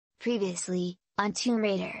Previously, on Tomb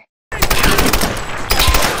Raider. A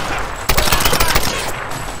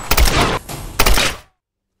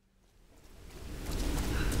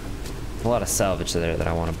lot of salvage there that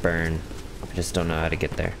I want to burn. I just don't know how to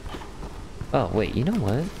get there. Oh, wait, you know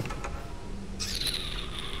what?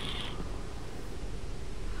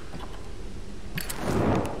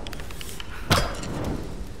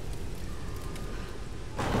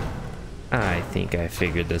 I think I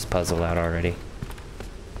figured this puzzle out already.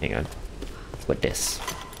 Hang on. What this?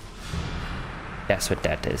 That's what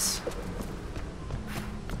that is.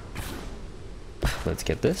 Let's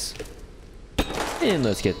get this. And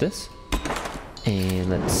let's get this. And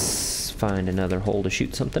let's find another hole to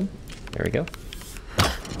shoot something. There we go.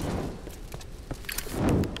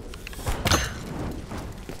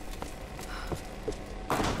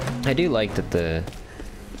 I do like that the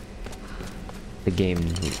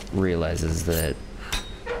game realizes that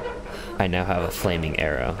I now have a flaming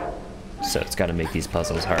arrow, so it's got to make these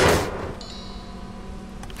puzzles harder.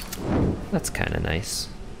 That's kind of nice.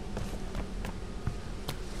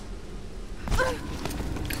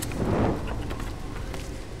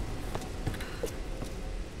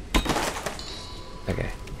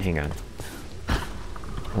 Okay, hang on.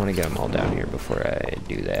 I want to get them all down here before I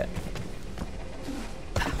do that.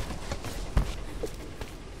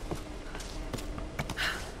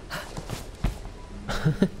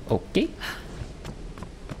 Okay.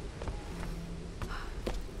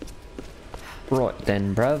 Right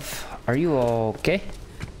then, bruv. Are you okay?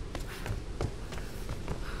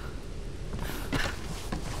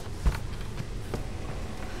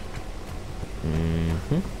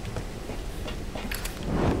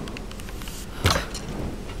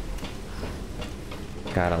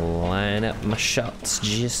 Gotta line up my shots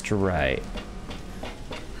just right.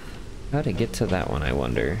 How to get to that one, I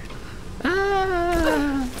wonder.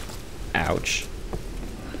 Ah! Ouch.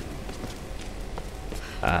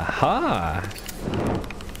 Aha!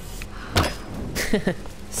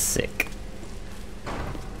 Sick.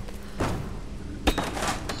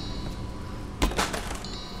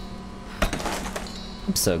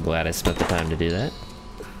 I'm so glad I spent the time to do that.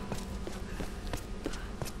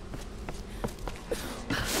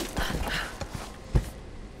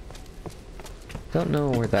 Don't know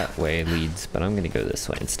where that way leads, but I'm gonna go this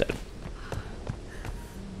way instead.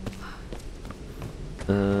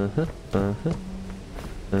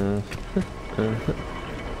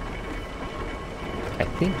 I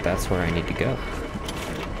think that's where I need to go.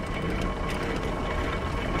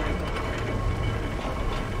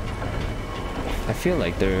 I feel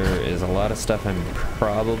like there is a lot of stuff I'm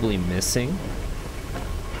probably missing.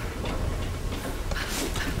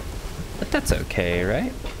 But that's okay,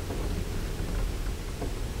 right?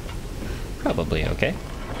 Probably okay.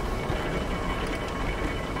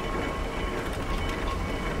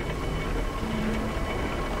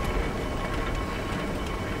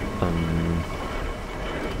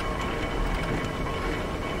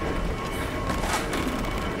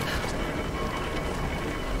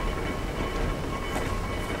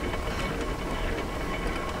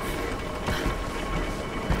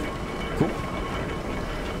 Cool.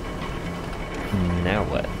 Now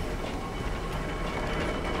what?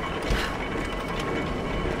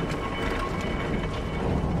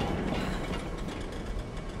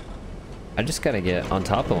 I just gotta get on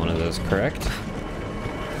top of one of those, correct?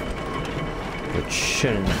 Which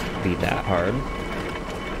shouldn't be that hard.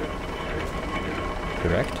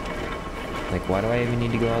 Correct? Like, why do I even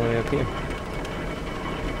need to go all the way up here?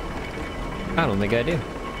 I don't think I do.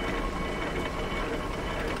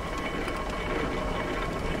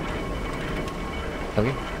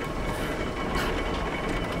 Okay.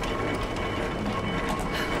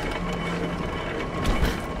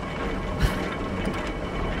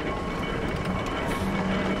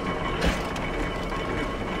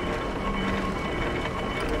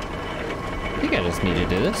 I think I just need to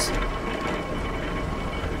do this.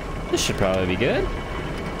 This should probably be good.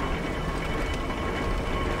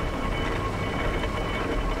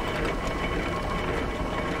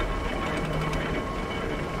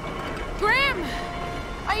 Grim!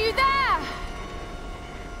 Are you there?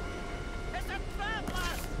 It's a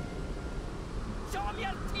traveler! Show him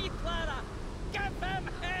your teeth, Lara! Give him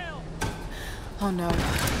hell! Oh no.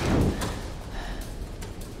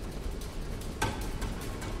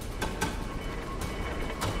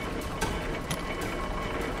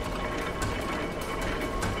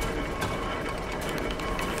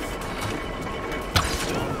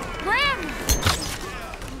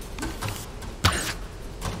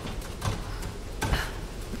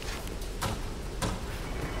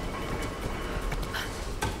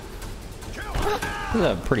 This is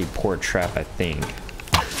a pretty poor trap, I think.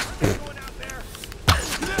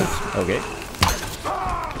 Okay.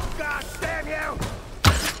 God damn you!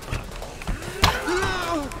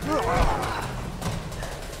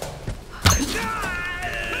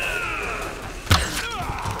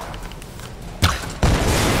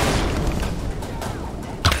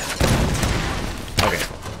 Okay.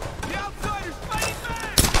 The outsider's fighting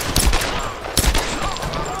back!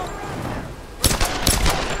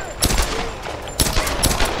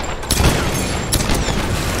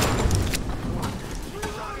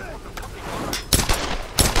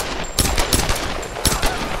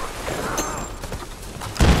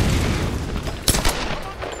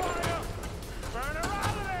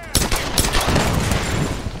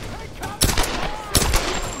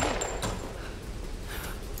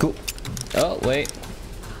 Cool. Oh, wait.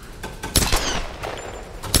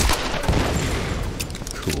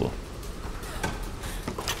 Cool.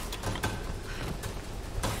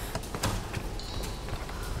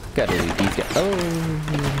 Gotta leave these guys. Oh.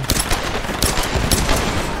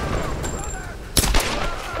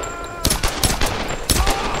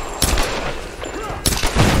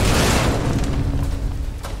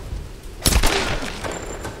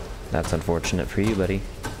 That's unfortunate for you, buddy.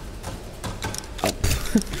 Oh.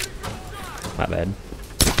 My bad.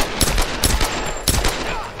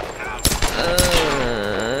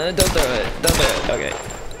 Don't throw it. Don't throw it. Okay.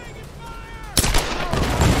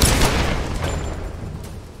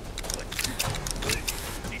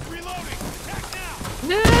 He's reloading! Attack now!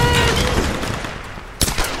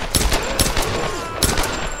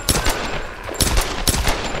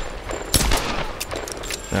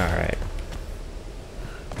 Alright.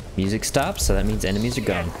 Music stops, so that means enemies are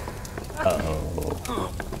gone.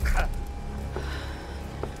 Uh-oh.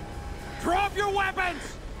 Drop your weapons!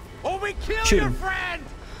 Or we kill Shoot your him. friend!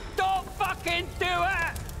 Don't fucking do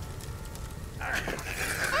it!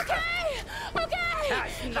 Okay! Okay!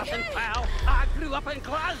 That's nothing, pal. I grew up in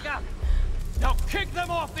Glasgow. Now kick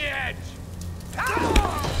them off the edge!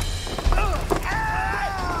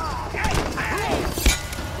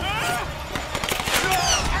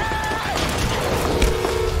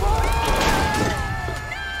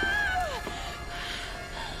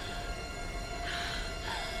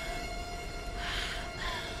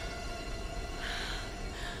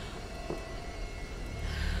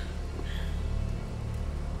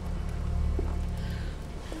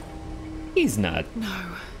 He's not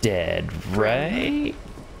dead, right?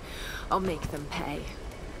 I'll make them pay.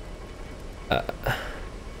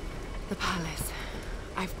 The palace.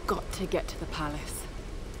 I've got to get to the palace.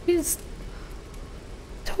 He's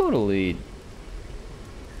totally...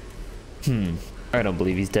 I don't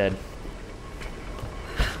believe he's dead.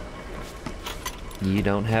 You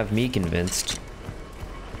don't have me convinced.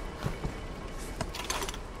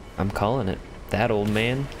 I'm calling it. That old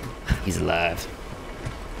man, he's alive.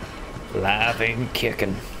 Alive and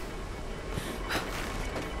kicking.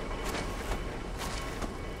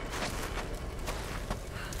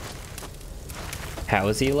 How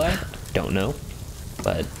is he alive? Don't know,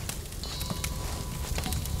 but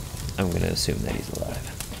I'm gonna assume that he's alive.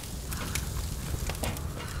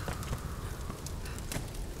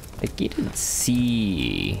 Like, you didn't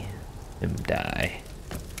see him die.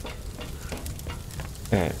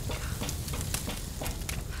 Alright.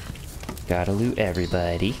 Gotta loot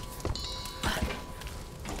everybody.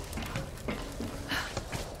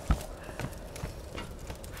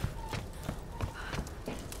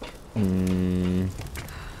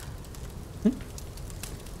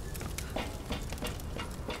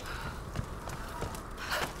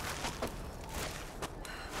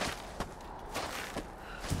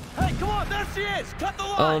 Hey, come on, there she is! Cut the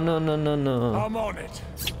line! Oh no no no no. I'm on it.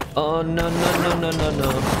 Oh no no no no no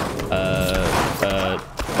no.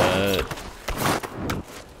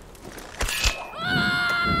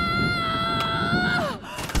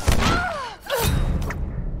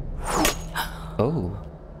 Oh.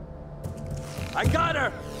 I got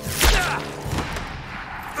her!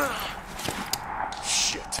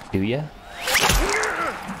 Shit. Do ya?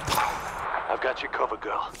 I've got your cover,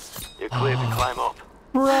 girl. You're clear to climb up.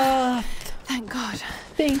 Roth, Thank God.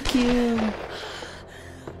 thank you.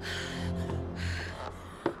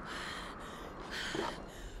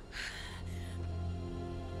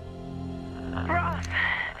 Ross,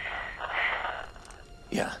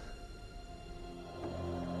 Yeah.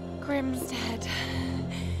 Grim's dead.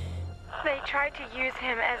 they tried to use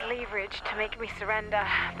him as leverage to make me surrender,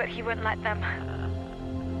 but he wouldn't let them.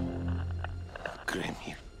 Grim,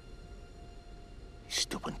 you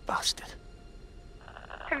stupid bastard.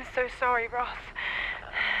 I'm so sorry, Ross.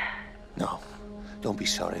 No, don't be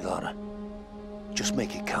sorry, Lara. Just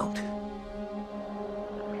make it count.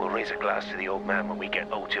 We'll raise a glass to the old man when we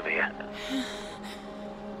get out of here.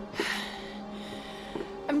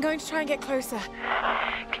 I'm going to try and get closer.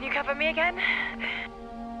 Can you cover me again?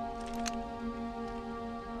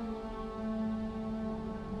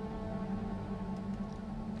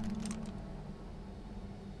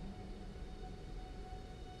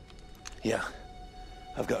 Yeah.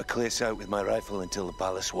 I've got a clear sight with my rifle until the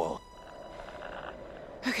palace wall.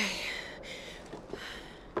 Okay.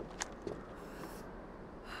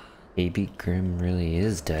 Baby Grim really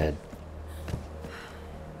is dead.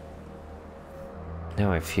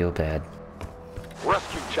 Now I feel bad.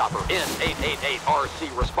 Rescue chopper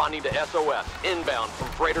N888RC responding to SOS, inbound from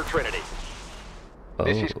Freighter Trinity. Oh.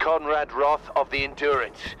 This is Conrad Roth of the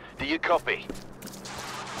Endurance. Do you copy?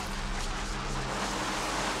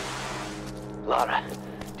 Lara,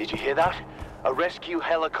 did you hear that? A rescue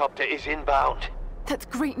helicopter is inbound. That's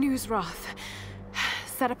great news, Roth.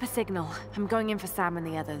 Set up a signal. I'm going in for Sam and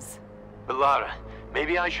the others. But Lara,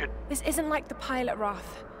 maybe I should... This isn't like the pilot,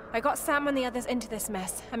 Roth. I got Sam and the others into this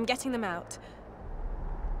mess. I'm getting them out.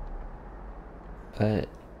 But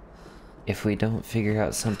if we don't figure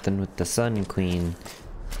out something with the Sun Queen,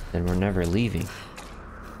 then we're never leaving.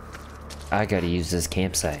 I gotta use this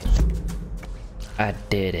campsite. I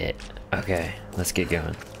did it. Okay, let's get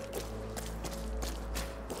going.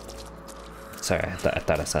 Sorry, I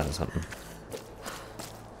thought I saw something.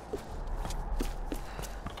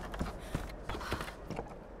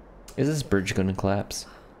 Is this bridge gonna collapse?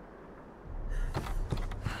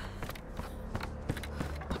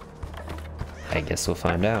 I guess we'll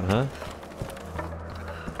find out, huh?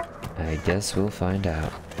 I guess we'll find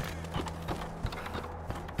out.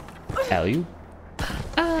 Alley?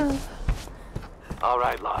 All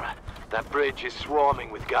right, Lara. That bridge is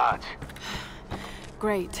swarming with guards.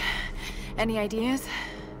 Great. Any ideas?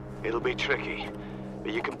 It'll be tricky,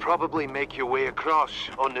 but you can probably make your way across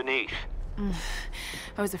underneath.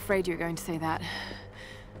 I was afraid you were going to say that.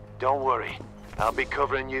 Don't worry. I'll be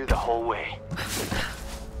covering you the whole way.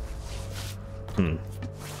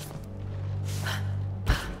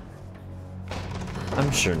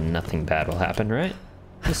 I'm sure nothing bad will happen, right?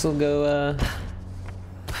 This'll go,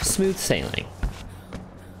 smooth sailing.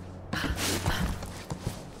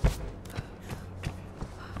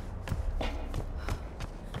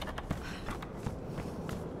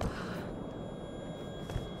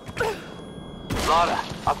 Lara,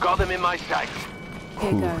 I've got them in my sight.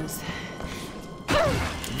 Here goes.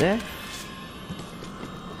 There.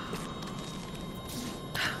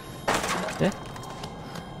 There.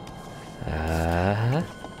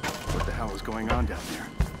 What the hell is going on down there?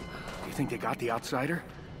 Do you think they got the outsider?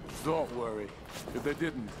 Don't worry. If they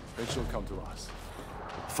didn't, then she'll come to us.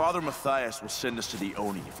 Father Matthias will send us to the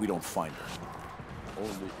Oni if we don't find her.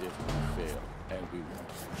 Only if we fail, and we won't.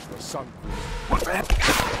 The Sun Queen. What the heck?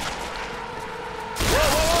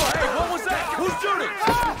 Whoa, hey, what was that? Who's shooting?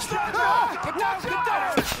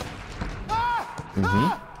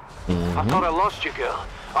 I thought I lost you, girl.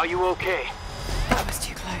 Are you okay? That was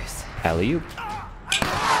too close. Alley-oop. I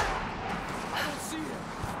don't see him.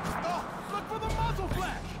 Look for the muzzle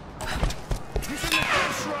flash. He's in the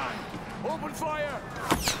dead shrine. Open fire.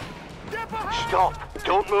 Get behind. Stop.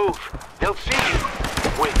 Don't move. They'll see you.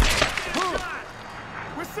 Wait.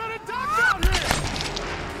 We're sending dogs out here.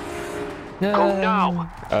 Go now.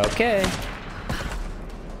 Okay.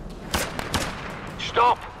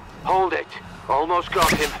 Stop. Hold it. Almost got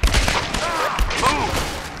him. Move.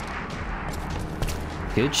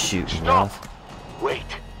 Good shooting, Stop. Roth.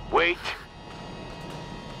 Wait. Wait.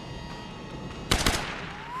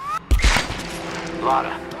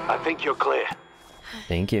 Lara, I think you're clear.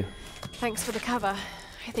 Thank you. Thanks for the cover.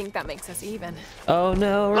 I think that makes us even. Oh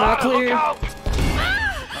no, we're Lara, not clear. look out!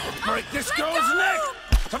 Break this girl's neck.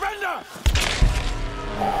 Surrender.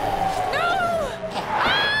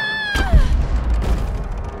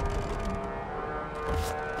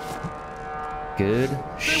 Good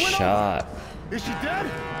shot. Is she dead?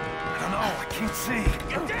 I don't know. I can't see.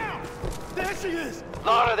 Get down. There she is.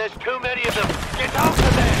 Lara, there's too many of them. Get out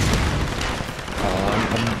of there! Oh,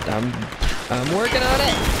 I'm working on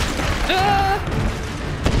it. Ah!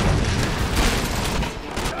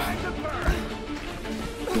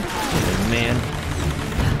 Oh, man,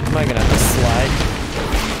 am I gonna have to slide?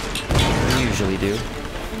 I usually do,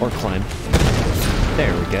 or climb.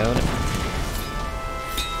 There we go.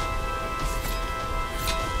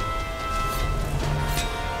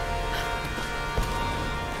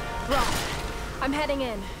 I'm heading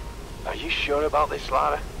in. Are you sure about this,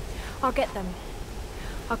 Lara? I'll get them.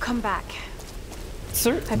 I'll come back. I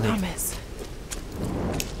Certainly. promise.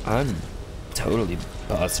 I'm totally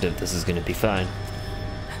positive this is gonna be fine.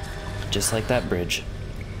 Just like that bridge.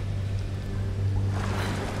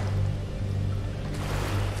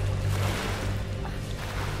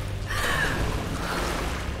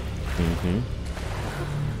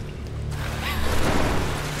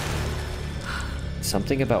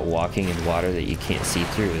 Something about walking in water that you can't see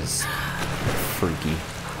through is freaky.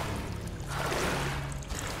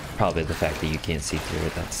 Probably the fact that you can't see through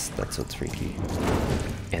it, that's what's freaky.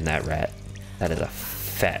 And that rat. That is a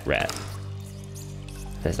fat rat.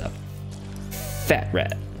 That is a fat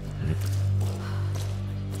rat.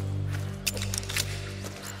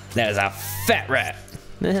 That is a fat rat.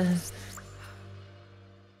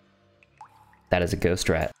 That is a ghost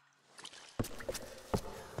rat.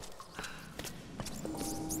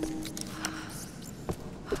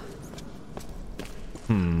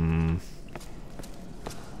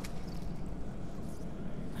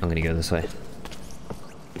 I'm gonna go this way.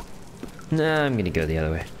 Nah, I'm gonna go the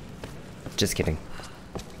other way. Just kidding.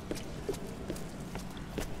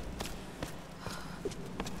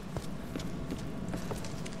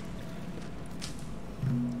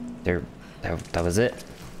 There, that was it.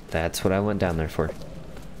 That's what I went down there for.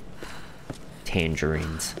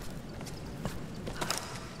 Tangerines.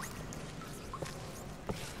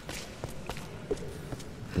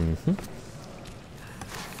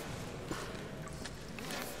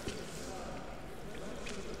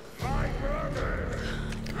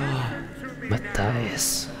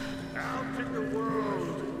 Matthias. Out in the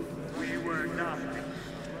world, we were nothing.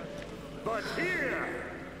 But here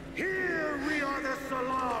we are the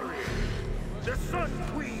Solari, the Sun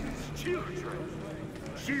Queen's children.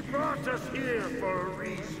 She brought us here for a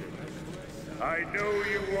reason. I know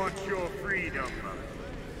you want your freedom.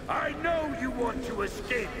 I know you want to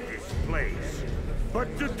escape this place.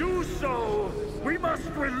 But to do so, we must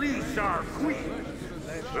release our queen.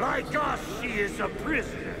 Like us, she is a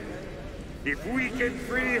prisoner. If we can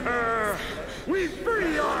free her, we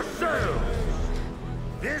free ourselves!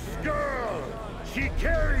 This girl, she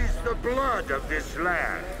carries the blood of this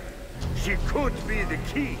land. She could be the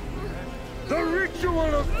key. The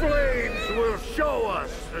ritual of flames will show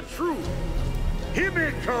us the truth.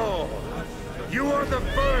 Himiko, you are the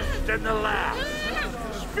first and the last.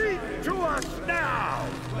 Speak to us now!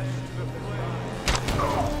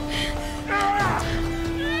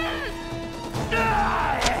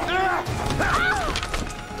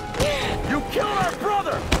 You killed our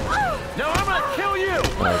brother! Now I'm gonna kill you!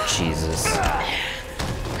 Oh, Jesus.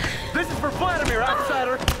 This is for Vladimir,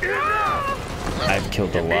 outsider! Enough! I've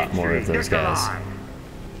killed a lot more of those guys.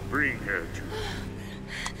 Bring her to me.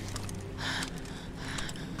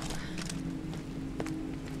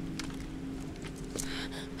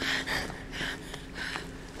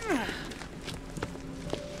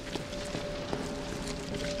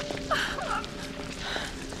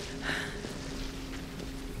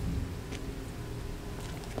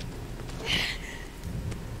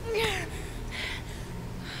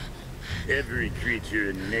 Every creature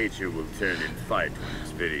in nature will turn and fight when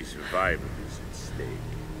its very survival is at stake.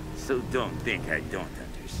 So don't think I don't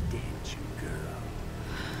understand you, girl.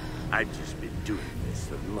 I've just been doing this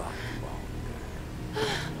a lot longer.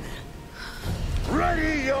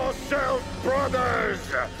 Ready yourself, brothers!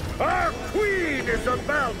 Our queen is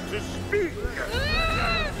about to speak!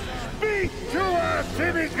 Speak to us,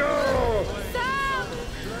 Himiko! Sam!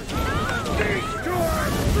 Speak to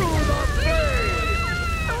us through the flames!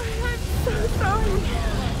 So sorry.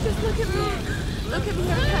 Just look at me. Look at me,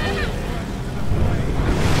 okay?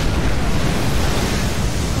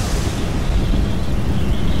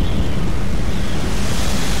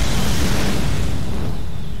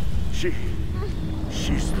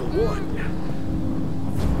 She's the one.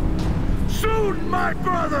 Soon, my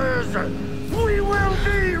brothers, we will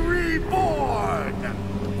be reborn!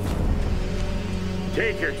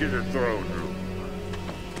 Take her to the throne room.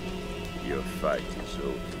 Your fight is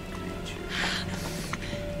over, creature.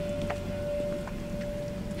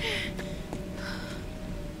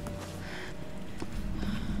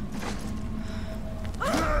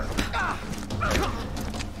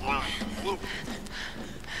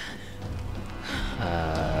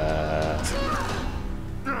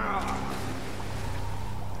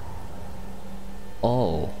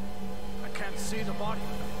 Oh. I can't see the body.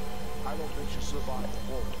 I don't think she survived the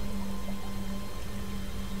war.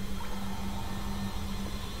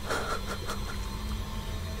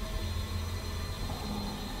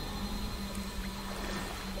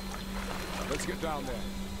 Let's get down there.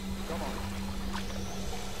 Come on.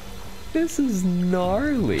 This is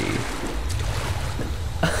gnarly.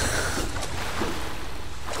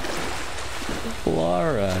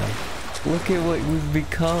 Lara, look at what we've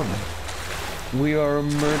become. We are a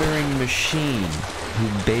murdering machine who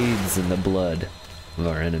bathes in the blood of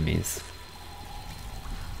our enemies.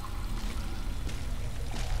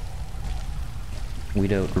 We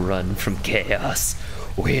don't run from chaos.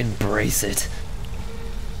 We embrace it.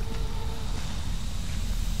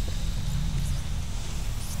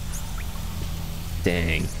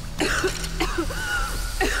 Dang.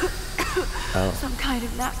 Oh. Some kind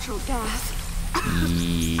of natural gas.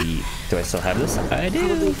 Do I still have this? I do.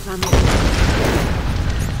 Probably from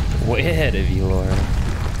Way ahead of you, Laura.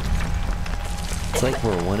 It's like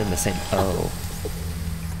we're one and the same. Oh.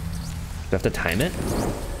 Do I have to time it?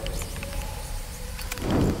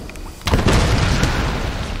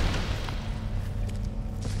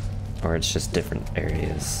 Or it's just different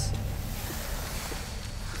areas.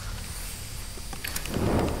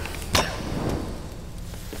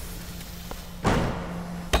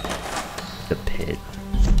 The pit.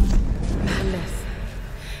 madness.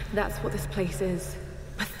 That's what this place is.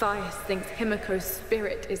 Matthias thinks Himiko's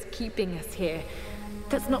spirit is keeping us here.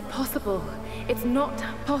 That's not possible. It's not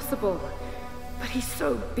possible. But he's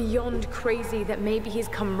so beyond crazy that maybe he's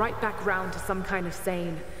come right back round to some kind of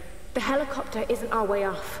sane. The helicopter isn't our way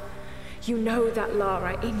off. You know that,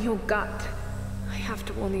 Lara, in your gut. I have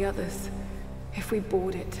to warn the others. If we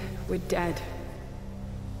board it, we're dead.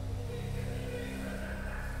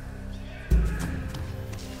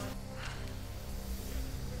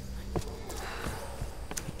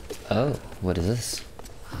 Oh, what is this?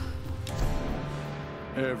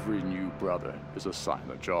 Every new brother is assigned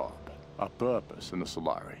a job, a purpose in the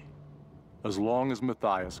Solari. As long as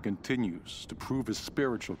Matthias continues to prove his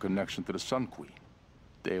spiritual connection to the Sun Queen,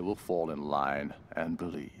 they will fall in line and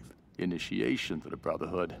believe. Initiation to the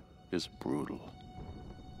Brotherhood is brutal.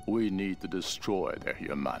 We need to destroy their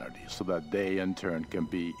humanity so that they in turn can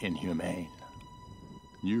be inhumane.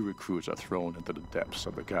 New recruits are thrown into the depths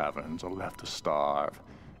of the caverns or left to starve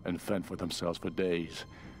and fend for themselves for days,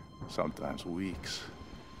 sometimes weeks.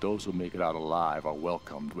 Those who make it out alive are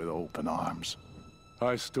welcomed with open arms.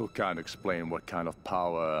 I still can't explain what kind of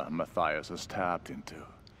power Matthias has tapped into,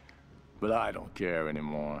 but I don't care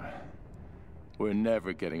anymore. We're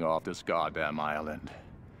never getting off this goddamn island.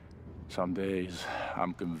 Some days,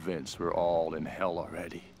 I'm convinced we're all in hell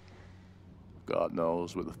already. God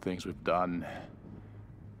knows with the things we've done,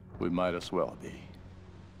 we might as well be.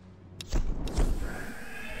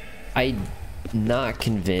 I'm not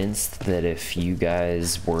convinced that if you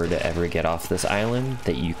guys were to ever get off this island,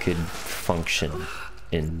 that you could function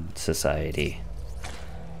in society.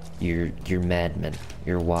 You're madmen.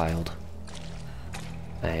 You're wild.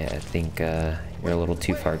 I think you're a little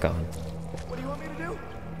too far gone. What do you want me to do?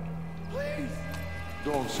 Please!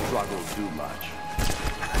 Don't struggle too much.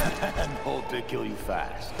 And hope they kill you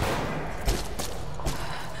fast.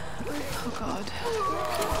 Oh God.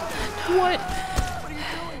 What? What are you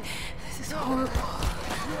doing? This is horrible.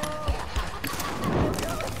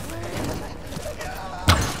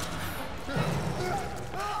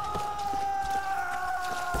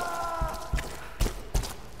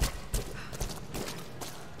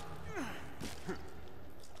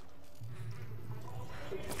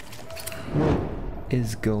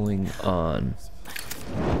 Is going on?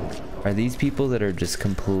 Are these people that are just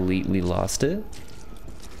completely lost it?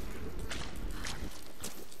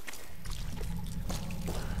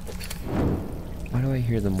 Why do I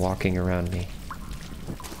hear them walking around me?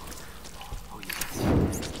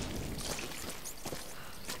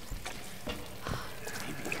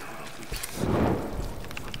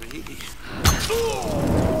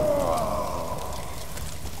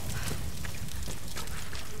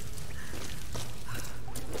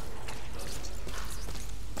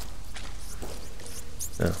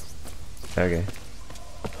 Oh, okay.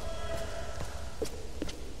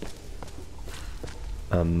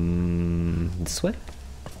 This way?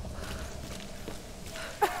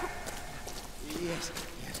 Yes.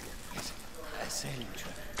 I say,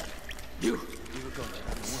 you were going to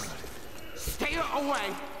the world. Stay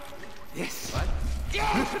away! Yes. What?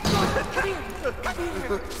 Come here! Come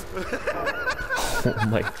here! Oh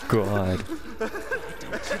my God.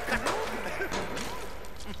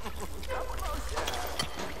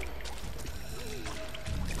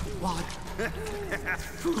 Water.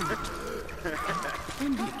 Food.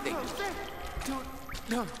 Anything.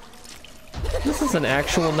 No. This is an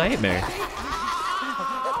actual nightmare.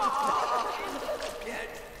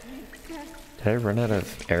 Did I run out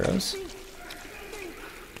of arrows?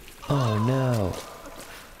 Oh no.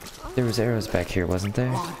 There was arrows back here, wasn't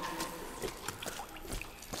there?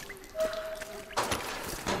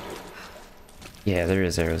 Yeah, there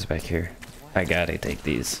is arrows back here. I gotta take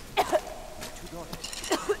these.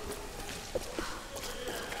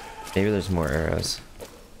 Maybe there's more arrows.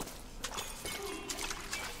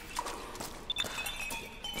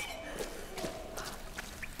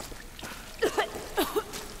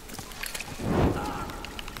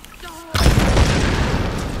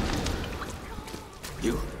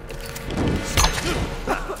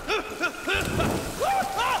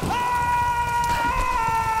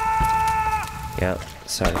 Yep,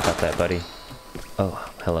 sorry about that, buddy.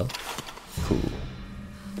 Oh, hello. Cool.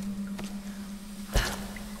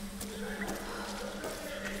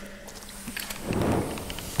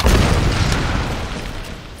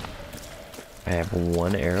 I have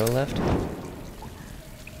one arrow left.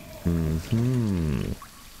 Maybe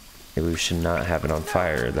we should not have it on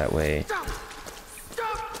fire. That way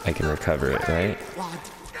I can recover it, right?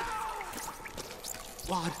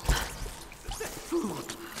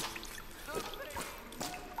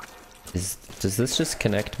 Does this just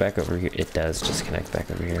connect back over here? It does just connect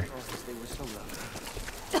back over here.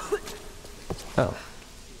 Oh.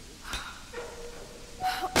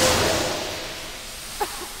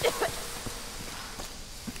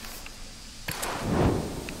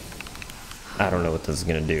 I don't know what this is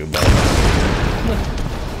gonna do, but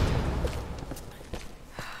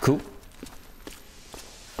cool.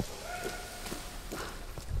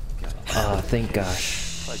 Ah, thank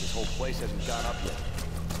gosh. Like this whole place hasn't gone up yet.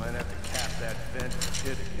 Might have to cap that vent and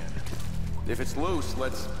hit again. If it's loose,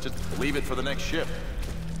 let's just leave it for the next ship.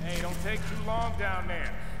 Hey, don't take too long down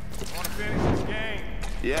there. I want to finish this game.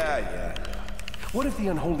 Yeah. What if the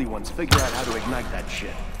unholy ones figure out how to ignite that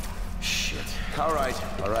shit? Shit. All right.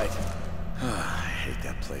 I hate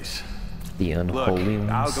that place. The unholy ones.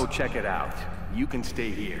 I'll go check it out. You can stay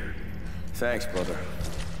here. Thanks, brother.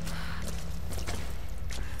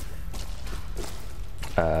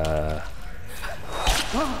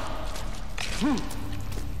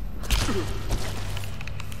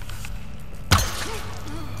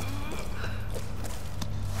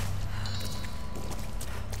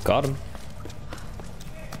 Got him.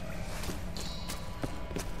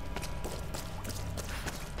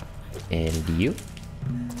 And you.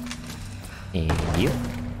 And you.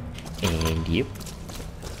 And you.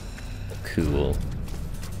 Cool.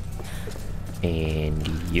 And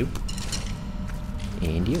you.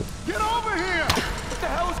 And you. Get over here! What the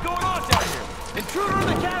hell is going on down here? Intruder in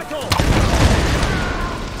the catacomb!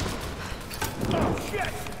 Oh,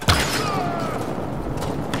 shit!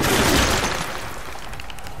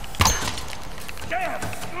 Damn!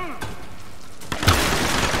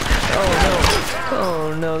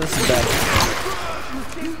 Oh no, this is bad.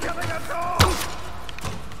 He's killing us all!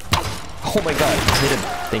 Oh my god, hit him.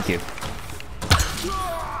 Thank you.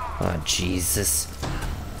 Oh, Jesus.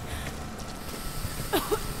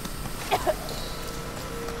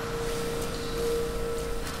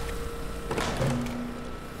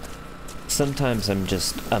 Sometimes I'm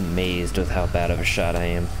just amazed with how bad of a shot I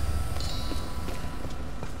am.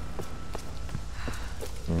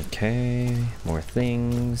 Okay, more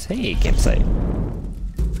things. Hey, campsite.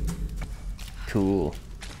 Cool.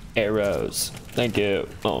 Arrows. Thank you.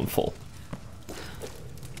 Oh, I'm full.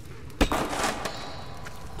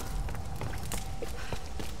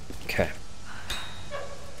 Okay.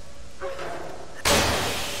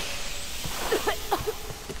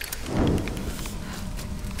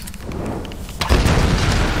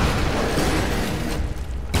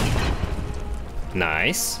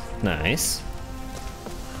 Nice. Nice.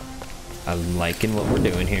 I'm liking what we're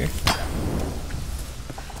doing here.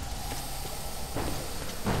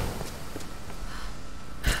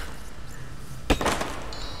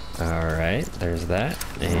 Alright, there's that.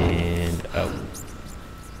 And oh.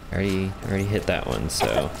 I already hit that one,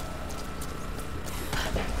 so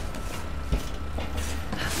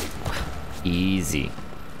easy.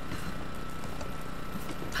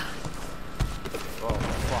 Oh,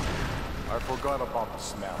 fuck. I forgot about the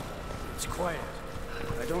smell. It's quiet.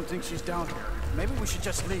 I don't think she's down here. Maybe we should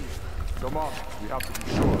just leave. Come on, we have to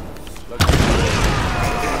be sure. Let's go.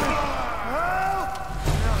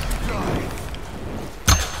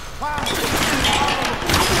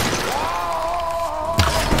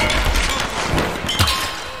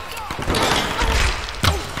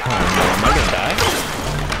 Am I gonna die?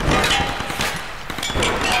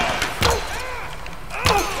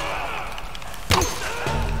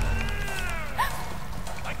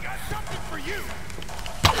 I got something for you.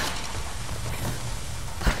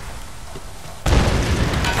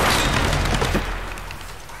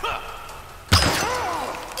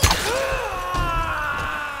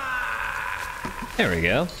 There we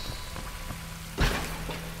go.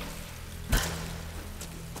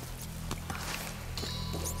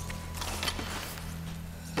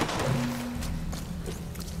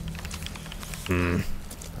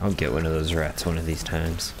 I'll get one of those rats one of these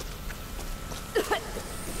times.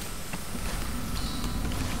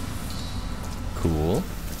 Cool.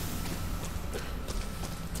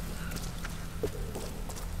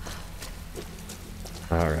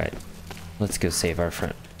 Alright. Let's go save our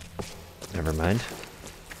friend. Never mind.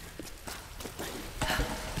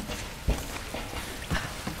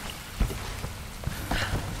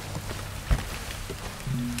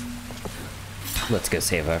 Let's go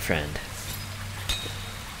save our friend.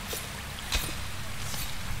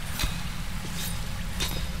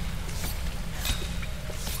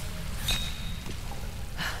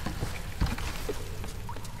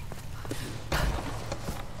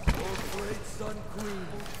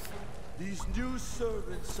 These new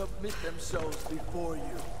servants submit themselves before you.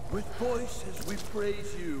 With voices we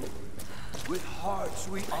praise you. With hearts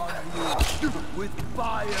we honor you. With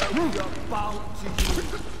fire we are bound to you.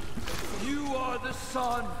 You are the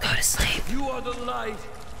sun. Go to sleep. You are the light.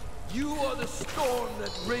 You are the storm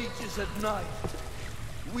that rages at night.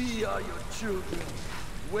 We are your children.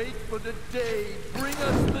 Wait for the day. Bring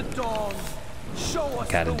us the dawn. Show us the way.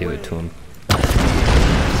 Gotta do it to him.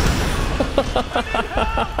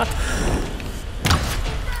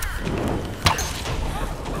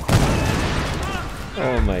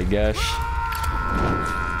 Oh my gosh.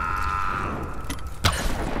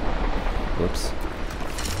 Whoops.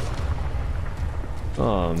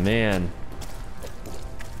 Oh man.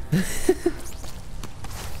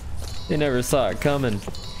 They never saw it coming.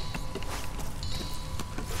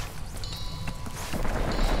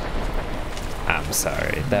 I'm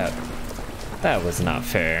sorry. That was not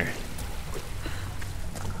fair.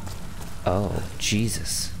 Oh,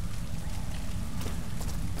 Jesus.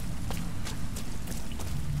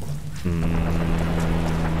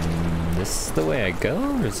 This is the way I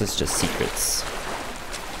go, or is this just secrets?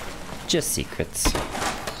 Just secrets.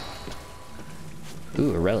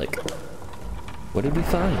 Ooh, a relic. What did we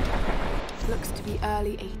find? Looks to be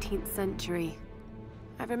early 18th century.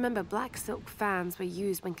 I remember black silk fans were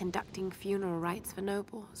used when conducting funeral rites for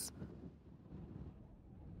nobles.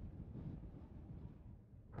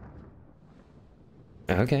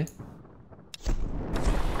 Okay.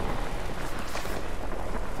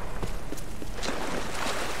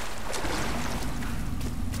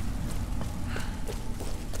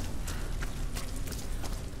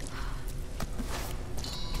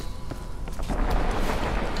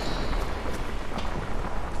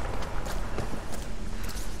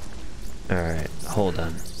 All right, hold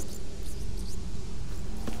on.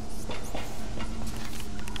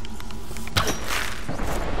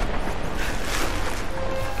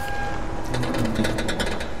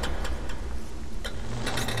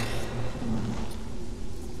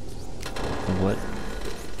 What?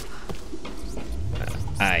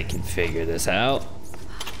 I can figure this out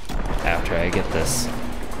after I get this.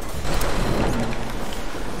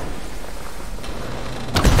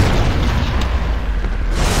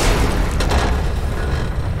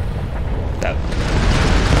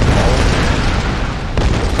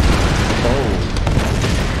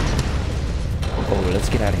 Let's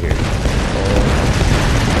get out of here. Oh,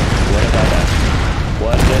 what have I done?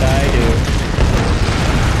 What did I do?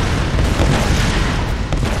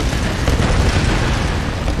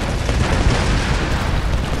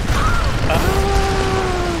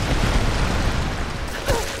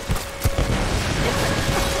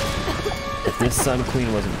 If this Sun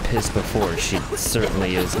Queen wasn't pissed before, she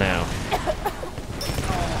certainly is now.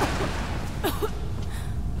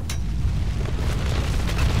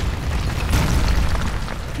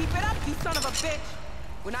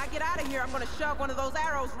 When I get out of here, I'm gonna shove one of those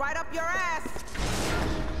arrows right up your ass.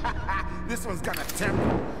 This one's gonna tempt.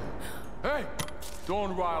 Hey,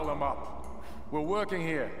 don't rile them up. We're working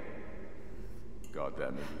here.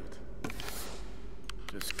 Goddamn idiot.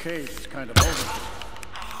 This cage is kind of over.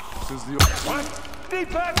 This is the... What? Need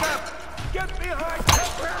backup! Get behind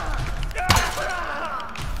cover!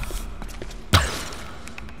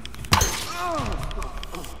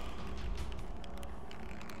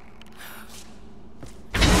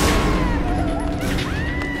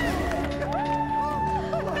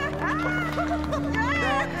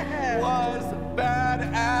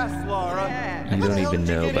 Badass, Lara. You don't even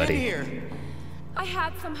know, buddy. I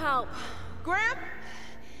had some help. Gramp?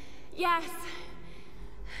 Yes.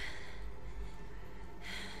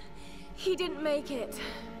 He didn't make it.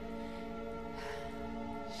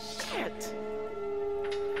 Shit.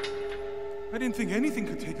 I didn't think anything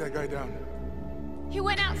could take that guy down. He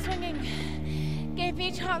went out swinging. Gave me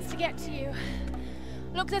a chance to get to you.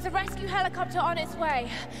 Look, there's a rescue helicopter on its way.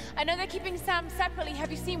 I know they're keeping Sam separately.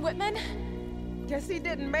 Have you seen Whitman? Guess he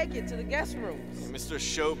didn't make it to the guest rooms. Mr.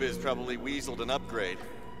 Showbiz probably weaseled an upgrade.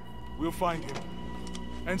 We'll find him.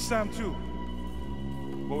 And Sam too.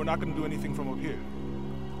 But we're not gonna do anything from up here.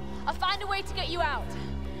 I'll find a way to get you out.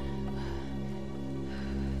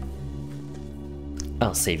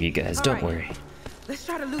 I'll save you guys, don't worry. Let's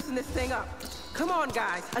try to loosen this thing up. Come on,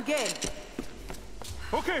 guys, again.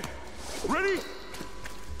 Okay, ready?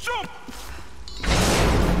 Jump!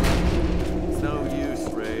 It's no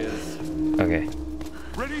use, Reyes. Okay.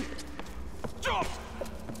 Ready? Jump!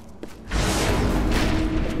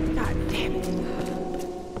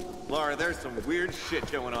 some weird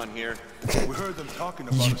shit going on here. We heard them talking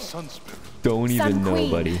about a sun spirit. Don't even Sun know,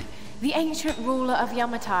 Queen, buddy. the ancient ruler of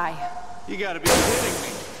Yamatai. You gotta be kidding me.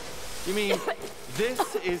 You mean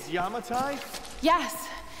this is Yamatai? Yes,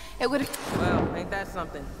 it would have. Well, ain't that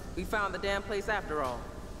something? We found the damn place after all.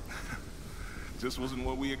 Just wasn't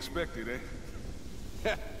what we expected,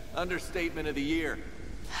 eh? Understatement of the year.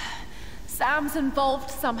 Sam's involved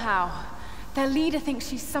somehow. Their leader thinks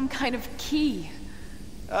she's some kind of key.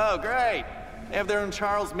 Oh, great. They have their own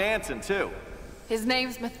Charles Manson, too. His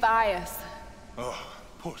name's Matthias. Oh,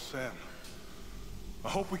 poor Sam. I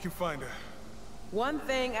hope we can find her. One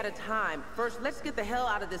thing at a time. First, let's get the hell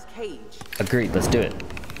out of this cage. Agreed, let's do it.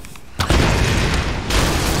 Oh,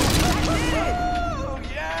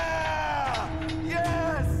 yeah!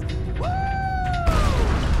 Yes! Woo!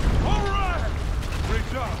 All right! Great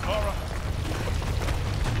job, Lara.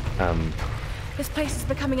 This place is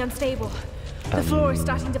becoming unstable. The floor is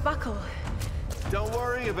starting to buckle. Don't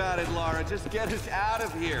worry about it, Lara. Just get us out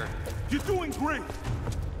of here. You're doing great.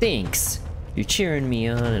 Thanks. You're cheering me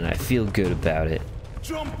on, and I feel good about it.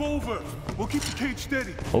 Jump over. We'll keep the cage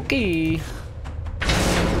steady. Okay.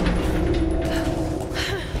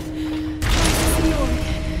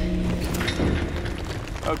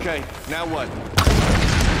 Okay, now what?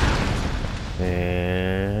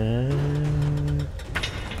 And...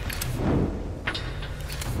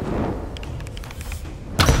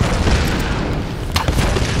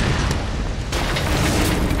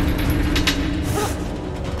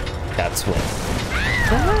 that's what.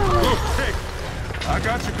 Hey, I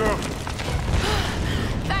got you, girl.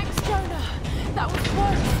 Thanks, Jonah. That was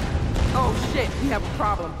worse. Oh shit, we have a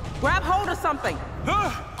problem. Grab hold of something.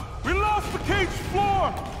 We lost the cage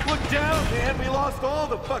floor. Look down, man. We lost all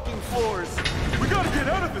the fucking floors. We gotta get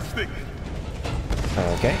out of this thing.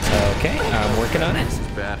 Okay, I'm working on it. This is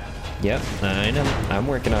bad. Yep, I know. I'm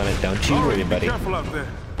working on it. Don't you worry, buddy. Be careful out there.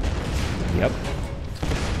 Yep.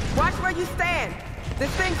 Watch where you stand.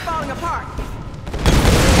 This thing's falling apart.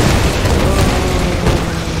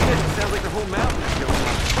 Shit, sounds like the whole mountain is going up.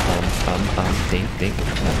 Think.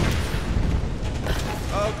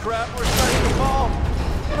 Oh crap, we're starting to fall.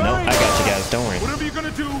 No, I got you guys. Don't worry. Whatever you're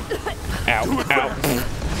gonna do. Ow.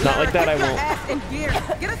 Not like that, I Put your won't. ass in gear.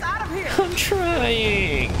 Get us out of here. I'm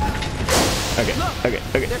trying. Okay.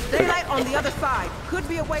 There's daylight on the other side. Could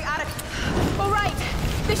be a way out of. All right,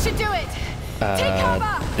 this should do it. Take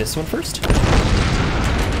cover. This one first.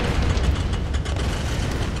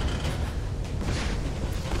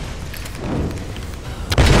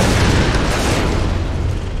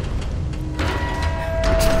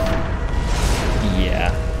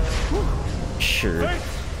 Yeah. Sure.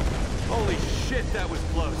 Holy shit, that was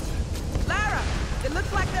close. Lara, it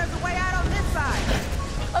looks like there's a way out on this side.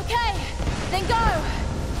 Okay, then go.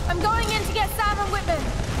 I'm going in to get Sam and Whitman.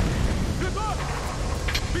 Good luck.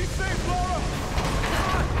 Be safe, Lara.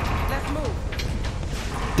 Let's move.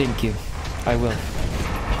 Thank you. I will.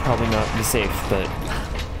 Probably not be safe, but...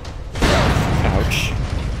 ouch.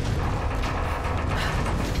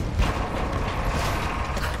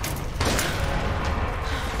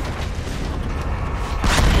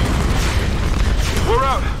 We're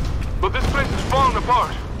out, but this place is falling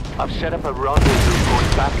apart. I've set up a rendezvous going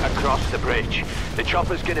back across the bridge. The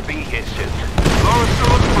chopper's gonna be here soon. Lara's still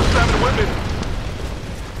looking for Sam and Whitman.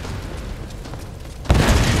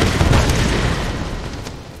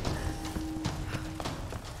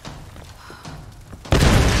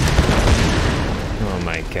 Oh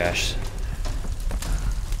my gosh.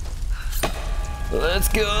 Let's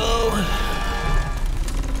go!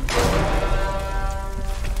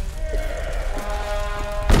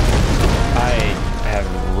 I have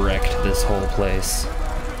wrecked this whole place.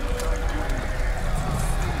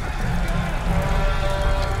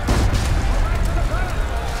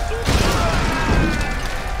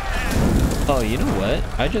 Oh, you know what?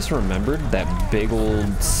 I just remembered that big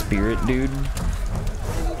old spirit dude.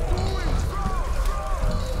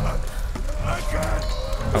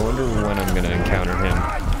 I wonder when I'm gonna encounter him.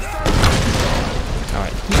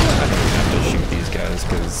 Alright, I don't have to shoot these guys,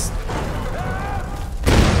 because...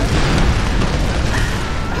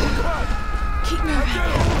 Keep moving.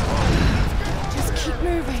 Just keep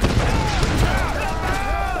moving.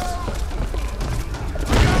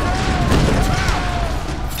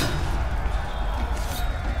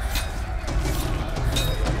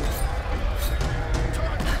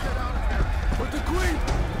 But the queen.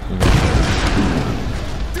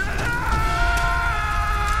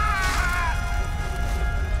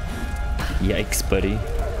 Yikes, buddy.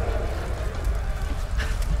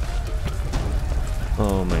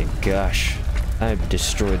 Oh my gosh. I've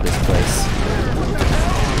destroyed this place.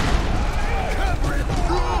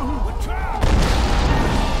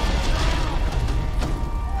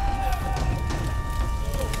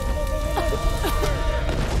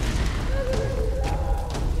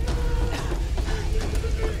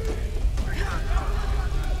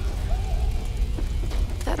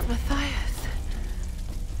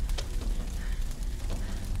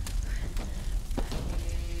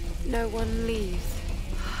 no one leaves.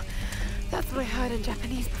 That's what I heard in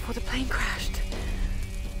Japanese before the plane crashed.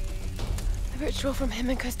 The ritual from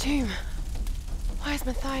Himiko's tomb. Why is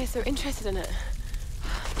Matthias so interested in it?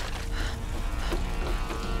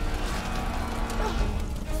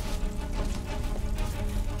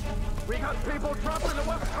 We got people trapped in the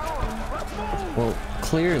West Tower. Let's move! Well,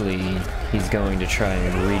 clearly he's going to try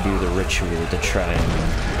and redo the ritual to try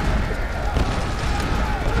and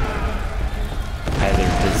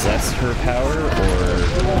either possess her power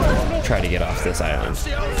or try to get off this island.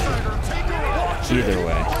 Either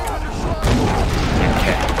way.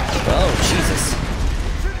 Okay. Oh, Jesus.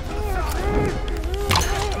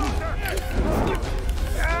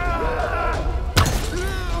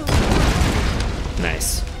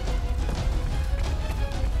 Nice.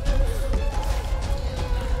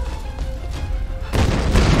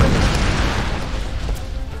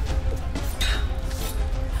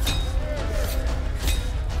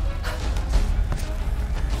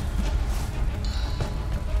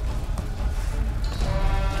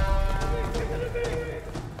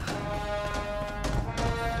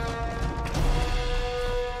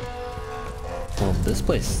 Well, this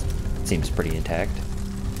place seems pretty intact.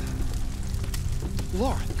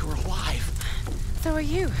 Lara, you're alive. So are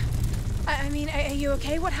you. I mean, are you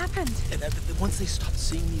okay? What happened? Once they stopped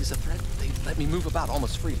seeing me as a threat, they let me move about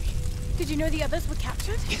almost freely. Did you know the others were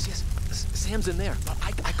captured? Yes, yes. Sam's in there, but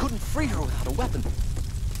I couldn't free her without a weapon.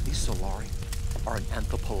 These Solari are an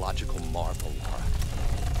anthropological marvel, Lara.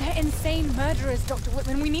 They're insane murderers, Dr.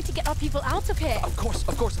 Whitman. We need to get our people out of here. Of course.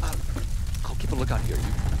 I'll keep a lookout here.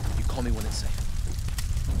 You call me when it's safe.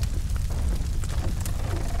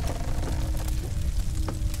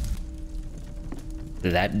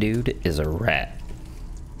 That dude is a rat.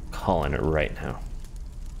 Calling it right now.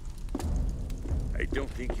 I don't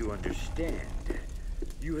think you understand.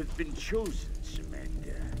 You have been chosen,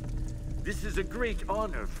 Samantha. This is a great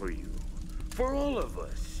honor for you. For all of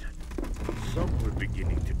us. Some were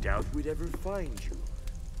beginning to doubt we'd ever find you.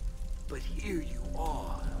 But here you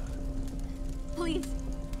are. Please.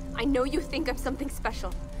 I know you think I'm something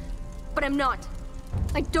special. But I'm not.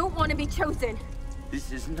 I don't want to be chosen.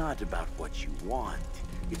 This is not about what you want.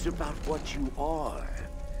 It's about what you are.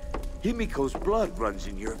 Himiko's blood runs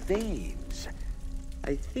in your veins.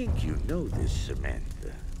 I think you know this,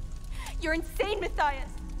 Samantha. You're insane, Matthias.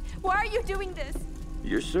 Why are you doing this?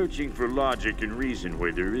 You're searching for logic and reason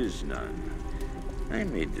where there is none. I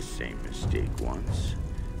made the same mistake once.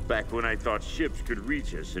 Back when I thought ships could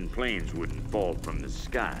reach us and planes wouldn't fall from the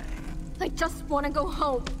sky. I just want to go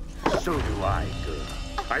home. So do I, girl.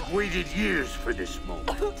 I've waited years for this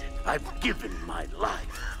moment. I've given my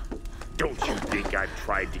life. Don't you think I've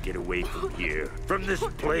tried to get away from here? From this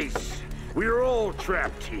place? We're all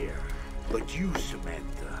trapped here. But you,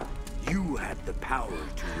 Samantha, you have the power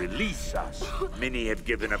to release us. Many have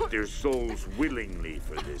given up their souls willingly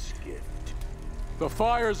for this gift. The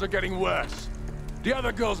fires are getting worse. The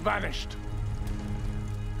other girl's vanished.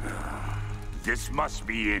 This must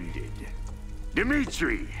be ended.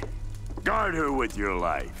 Dimitri, guard her with your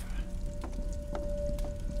life.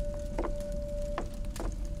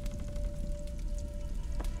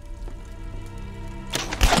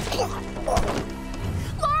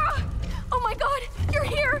 Lara! Oh my god, you're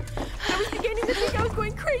here! I was beginning to think I was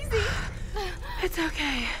going crazy. It's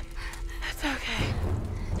okay. It's okay.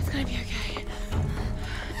 It's gonna be okay.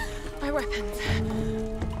 My weapons.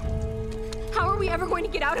 How are we ever going to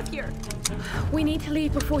get out of here? We need to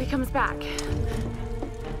leave before he comes back.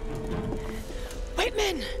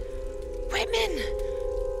 Whitman! Whitman!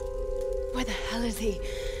 Where the hell is he?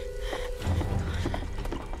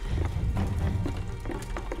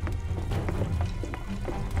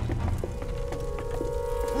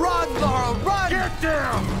 Run, Lara, run! Get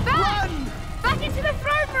down! Back! Run! Back into the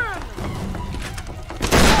throne room!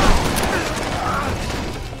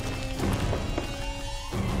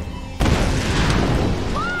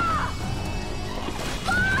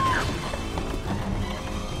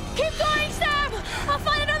 Keep going, Sam! I'll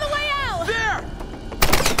find another way out! There!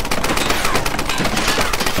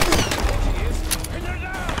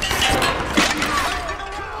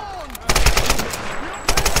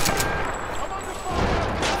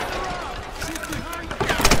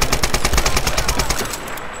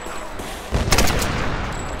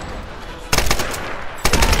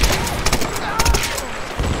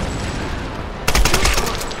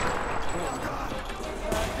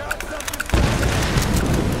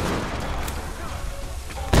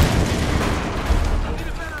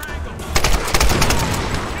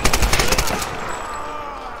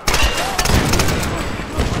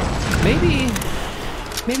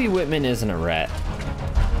 Maybe Whitman isn't a rat.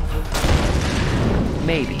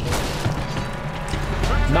 Maybe.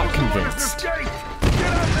 Not convinced.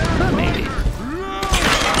 But maybe.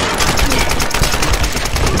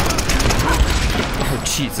 Oh,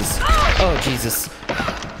 Jesus. Oh, Jesus.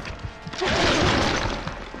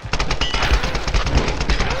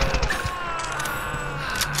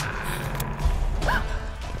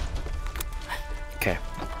 Okay.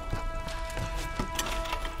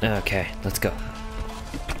 Okay, let's go.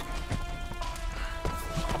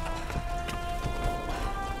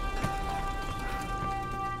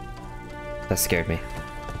 That scared me.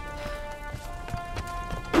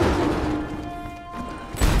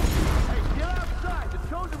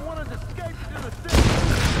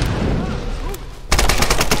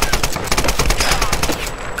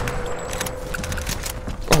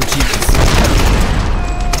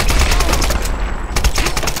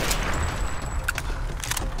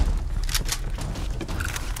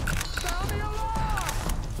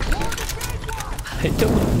 I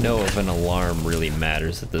don't know if an alarm really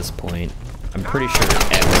matters at this point. I'm pretty sure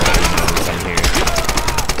everybody knows I'm here.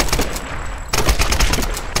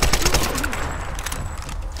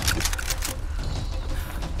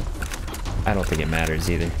 I don't think it matters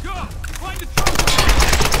either.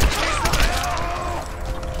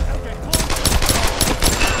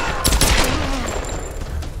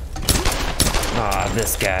 Ah,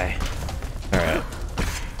 this guy. Alright.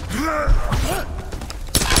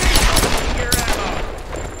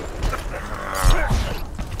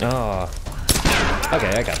 Oh.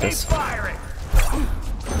 Okay, I got this.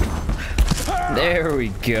 There we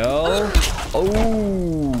go.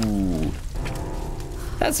 Oh.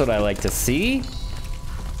 That's what I like to see.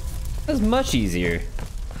 That's much easier.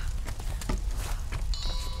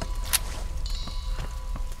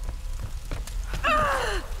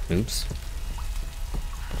 Oops.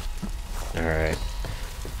 All right.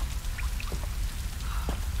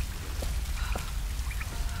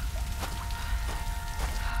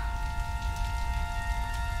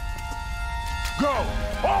 Go,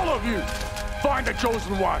 all of you! Find the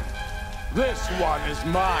chosen one. This one is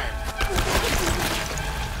mine.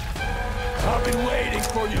 I've been waiting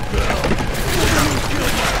for you, girl.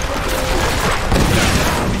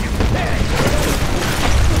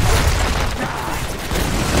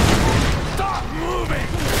 Stop moving!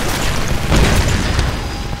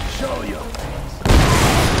 Show you.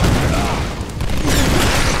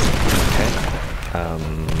 Okay.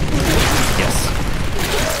 Yes.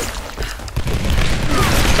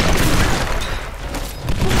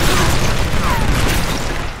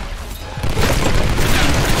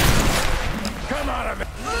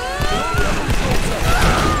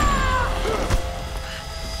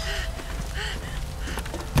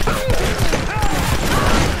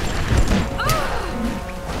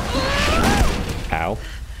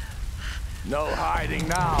 No hiding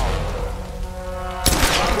now. I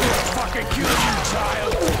will fucking kill you,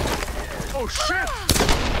 child. Oh shit!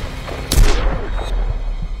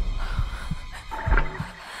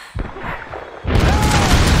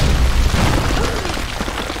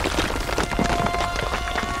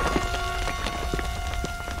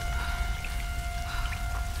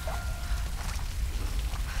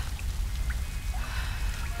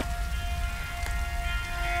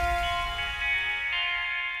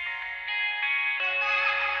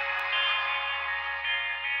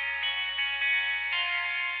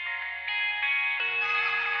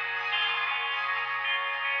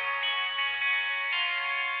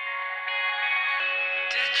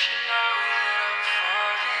 Did you know that I'm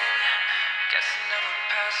falling? Guess I never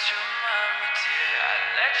passed your mind, but dear, I'd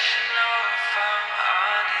let you know if I'm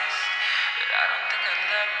honest. But I don't think I'd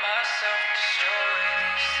let myself destroy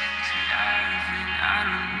these things we have, and I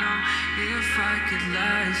don't know if I could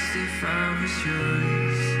last if I was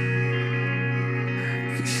yours.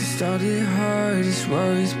 Cause you started hard, it's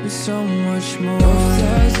worries, but so much more. Both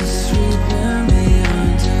eyes are sweeping me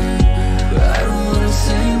under, but I don't wanna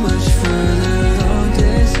say much further. Long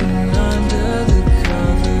days and under the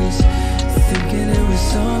covers, thinking it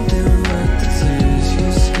was all